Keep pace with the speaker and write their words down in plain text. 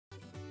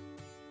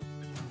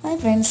Hi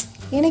friends,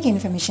 இன்னைக்கு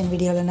information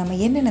வீடியோவில் நம்ம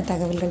என்னென்ன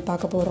தகவல்கள்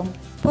பார்க்க போகிறோம்.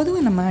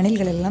 பொதுவாக நம்ம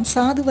அணில்கள் எல்லாம்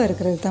சாதுவாக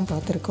இருக்கிறது தான்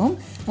பார்த்துருக்கோம்.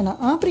 ஆனால்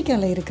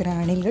ஆப்பிரிக்காவில் இருக்கிற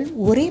அணில்கள்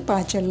ஒரே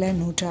பாய்ச்சலில்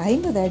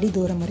 150 அடி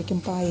தூரம்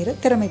வரைக்கும் பாயிற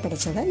திறமை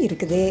படைச்சதாக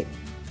இருக்குது.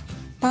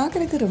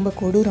 பார்க்குறதுக்கு ரொம்ப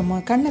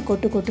கொடூரமாக கண்ணை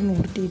கொட்டுன்னு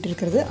உருட்டிகிட்டு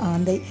இருக்கிறது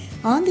ஆந்தை.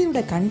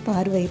 ஆந்தையோட கண்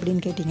பார்வை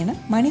எப்படின்னு கேட்டிங்கன்னா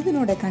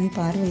மனிதனோட கண்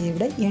பார்வையை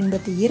விட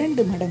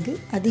 82 மடங்கு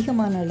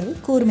அதிகமான அளவு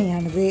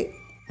கூர்மையானது.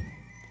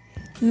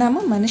 நம்ம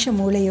மனுஷ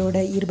மூளையோட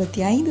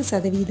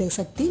 25%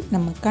 சக்தி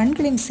நம்ம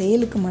கண்களின்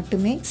செயலுக்கு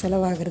மட்டுமே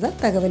செலவாகிறதா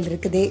தகவல்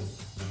இருக்குது.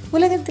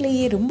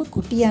 உலகத்திலேயே ரொம்ப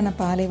குட்டியான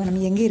பாலைவனம்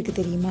எங்கே இருக்குது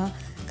தெரியுமா?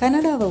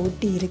 கனடாவை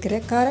ஒட்டி இருக்கிற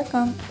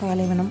காரகாங்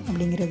பாலைவனம்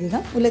அப்படிங்கிறது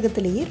தான்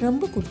உலகத்திலேயே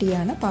ரொம்ப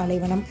குட்டியான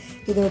பாலைவனம்.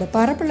 இதோட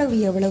பரப்பளவு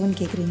எவ்வளவுன்னு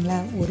கேட்குறீங்களா?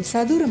 ஒரு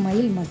சதுர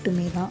மைல்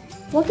மட்டுமே தான்.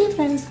 ஓகே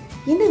ஃப்ரெண்ட்ஸ்,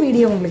 இந்த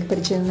வீடியோ உங்களுக்கு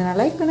பிடிச்சிருந்தனா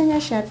லைக்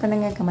பண்ணுங்கள், ஷேர்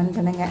பண்ணுங்கள், கமெண்ட்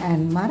பண்ணுங்கள்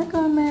அண்ட்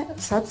மறக்காமல்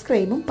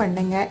சப்ஸ்கிரைபும்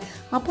பண்ணுங்கள்.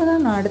 அப்போ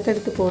தான் நான்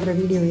அடுத்தடுத்து போடுற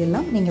வீடியோ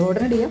எல்லாம் நீங்கள்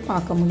உடனடியாக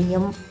பார்க்க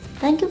முடியும்.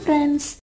 Thank you friends.